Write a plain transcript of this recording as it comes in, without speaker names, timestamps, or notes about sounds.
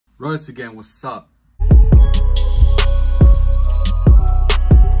Royalty Gang, what's up?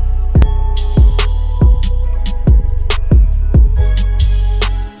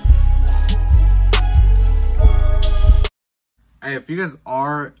 Hey, if you guys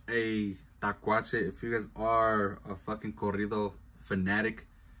are a tacuache, if you guys are a fucking corrido fanatic,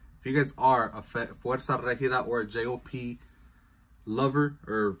 if you guys are a Fuerza Regida or a JOP lover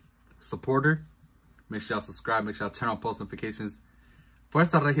or supporter, make sure y'all subscribe, make sure y'all turn on post notifications.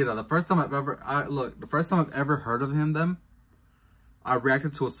 Fuerza Regida, the first time I've ever heard of them, I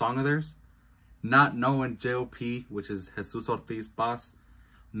reacted to a song of theirs, not knowing JOP, which is Jesus Ortiz boss,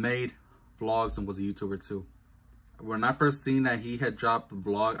 made vlogs and was a YouTuber too. When I first seen that he had dropped a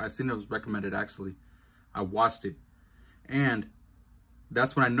vlog, I seen it was recommended actually. I watched it. And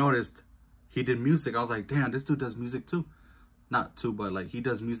that's when I noticed he did music. I was like, damn, this dude does music too. Not too, but like he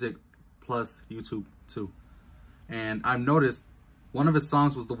does music plus YouTube too. And I noticed one of his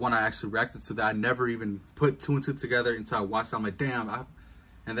songs was the one I actually reacted to that I never even put two and two together until I watched it. I'm like, damn.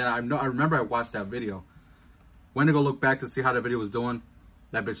 And then I remember I watched that video. Went to go look back to see how the video was doing.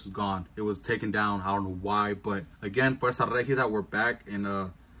 That bitch was gone. It was taken down. I don't know why. But again, Fuerza Regida, we're back.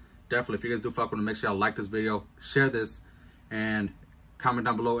 And definitely, if you guys do fuck with me, make sure y'all like this video, share this, and comment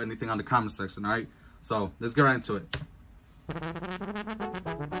down below anything on the comment section, all right? So, let's get right into it.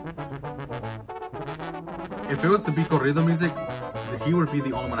 If it was to be corrido music, he would be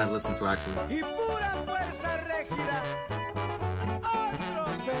the only one I'd listen to, actually.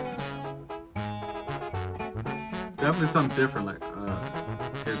 Definitely something different, like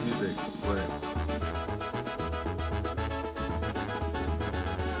his music, but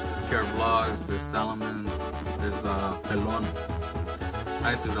Care Vlogs, there's Salomon, there's Pelon.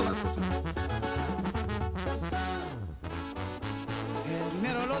 I used to do the last person. El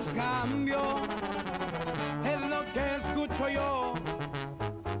dinero los cambio, es lo que escucho yo.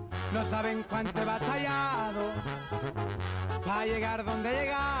 No saben cuánto he batallado para llegar donde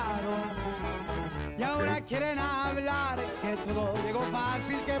llegaron. Y ahora quieren hablar que todo llegó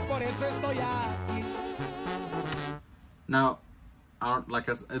fácil, que por eso estoy aquí. Now, I don't, like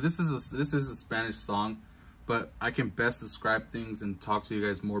I said, this is a Spanish song, but I can best describe things and talk to you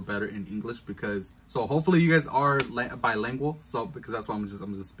guys more better in English because so hopefully you guys are bilingual. So because that's why I'm just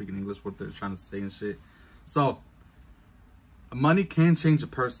speaking English what they're trying to say and shit. So money can change a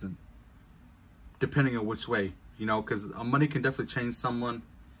person depending on which way, you know, because money can definitely change someone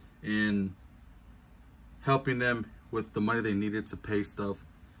in helping them with the money they needed to pay stuff,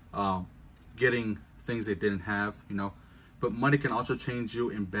 getting things they didn't have, you know. But money can also change you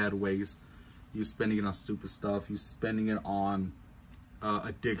in bad ways. You spending it on stupid stuff. You spending it on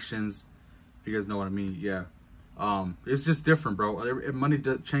addictions. If you guys know what I mean, yeah. It's just different, bro. Money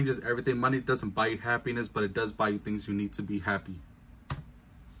changes everything. Money doesn't buy you happiness, but it does buy you things you need to be happy.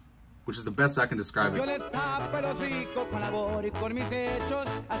 Which is the best I can describe it. Damn.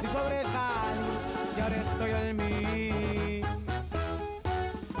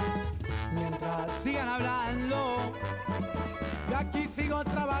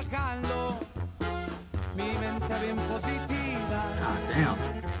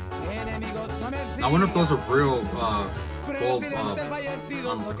 I wonder if those are real gold,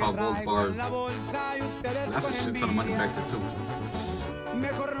 called gold bars. That's a shit ton of money back there too.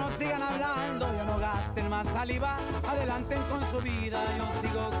 Mejor no sigan hablando, ya no gasten más saliva, adelanten con su vida, yo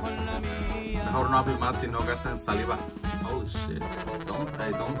sigo con la mía. Mejor no hablen más y no gasten saliva. Holy shit.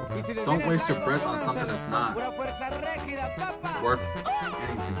 Don't waste your breath on something that's not worth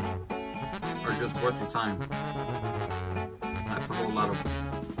anything. Or just worth your time. That's a whole lot of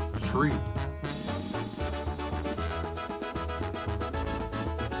tree.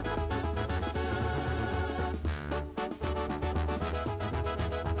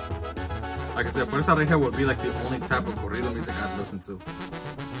 Like I said, Fuerza Regida would be like the only type of corrido music I'd listen to.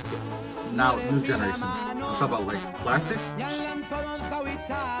 Now, new generation. I'm talking about like classics. A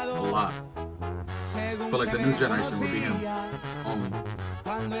lot. But like the new generation would be him only.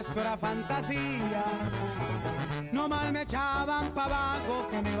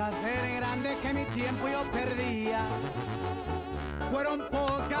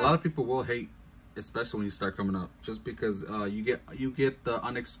 A lot of people will hate, especially when you start coming up, just because you get the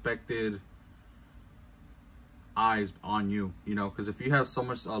unexpected eyes on you, you know, because if you have so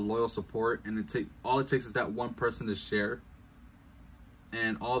much loyal support and all it takes is that one person to share,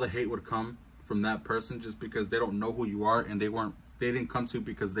 and all the hate would come from that person just because they don't know who you are, and they didn't come to you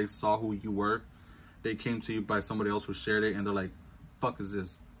because they saw who you were. They came to you by somebody else who shared it, and they're like, fuck is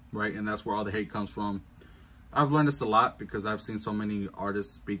this, right? And that's where all the hate comes from. I've learned this a lot because I've seen so many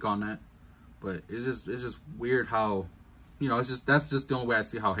artists speak on that, but it's just weird how you know, that's just the only way I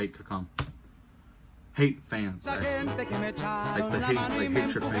see how hate could come. Hate fans, actually. Like the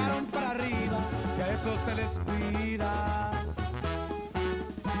hatred fans.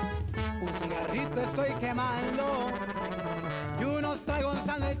 Un cigarrito estoy quemando y unos tragos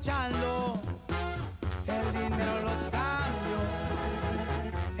ando echando. El dinero los cambio,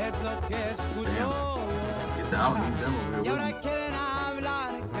 es lo que escucho. Y ahora quieren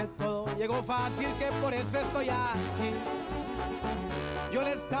hablar que todo llegó fácil, que por eso estoy aquí. Yo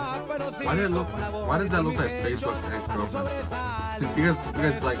les tapo los hijos. Why does that look like Facebook's ex-girlfriend? You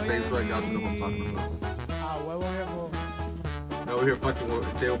guys like Facebook, y'all know what I'm talking about. Over here fucking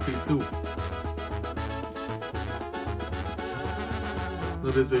with JOP too. Look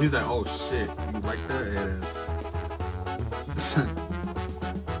at this dude, he's like, oh shit, you like that? Yeah.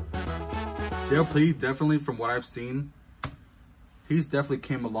 JOP definitely, from what I've seen, he's definitely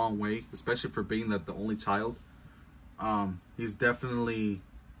came a long way, especially for being the only child. He's definitely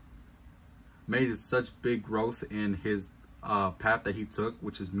made such big growth in his path that he took,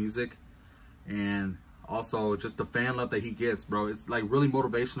 which is music, and also just the fan love that he gets, bro. It's like really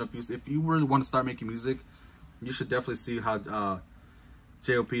motivational. If you really want to start making music, you should definitely see how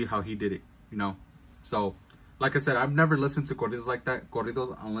JOP, how he did it, you know. So like I said, I've never listened to corridos like that,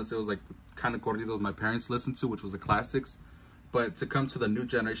 corridos, unless it was like the kind of corridos my parents listened to, which was the classics. But to come to the new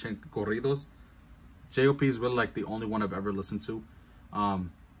generation corridos, JOP is really like the only one I've ever listened to.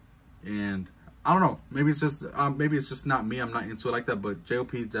 And I don't know, maybe it's just not me, I'm not into it like that, but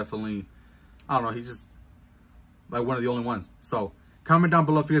JOP definitely, I don't know, he's just like one of the only ones. So comment down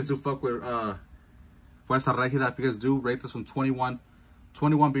below if you guys do fuck with Fuerza Regida. If you guys do, rate this from 21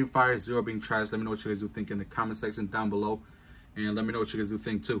 being fire, 0 being trash. Let me know what you guys do think in the comment section down below, and let me know what you guys do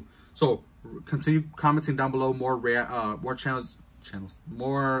think too. So continue commenting down below, more channels,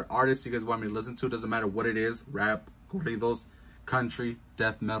 more artists you guys want me to listen to. Doesn't matter what it is, rap, corridos, country,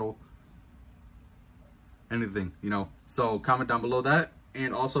 death metal, anything, you know. So comment down below that,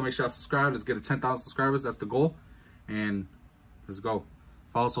 and also make sure to subscribe. Let's get to 10,000 subscribers. That's the goal, and let's go.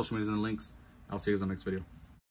 Follow social media in the links. I'll see you guys in the next video.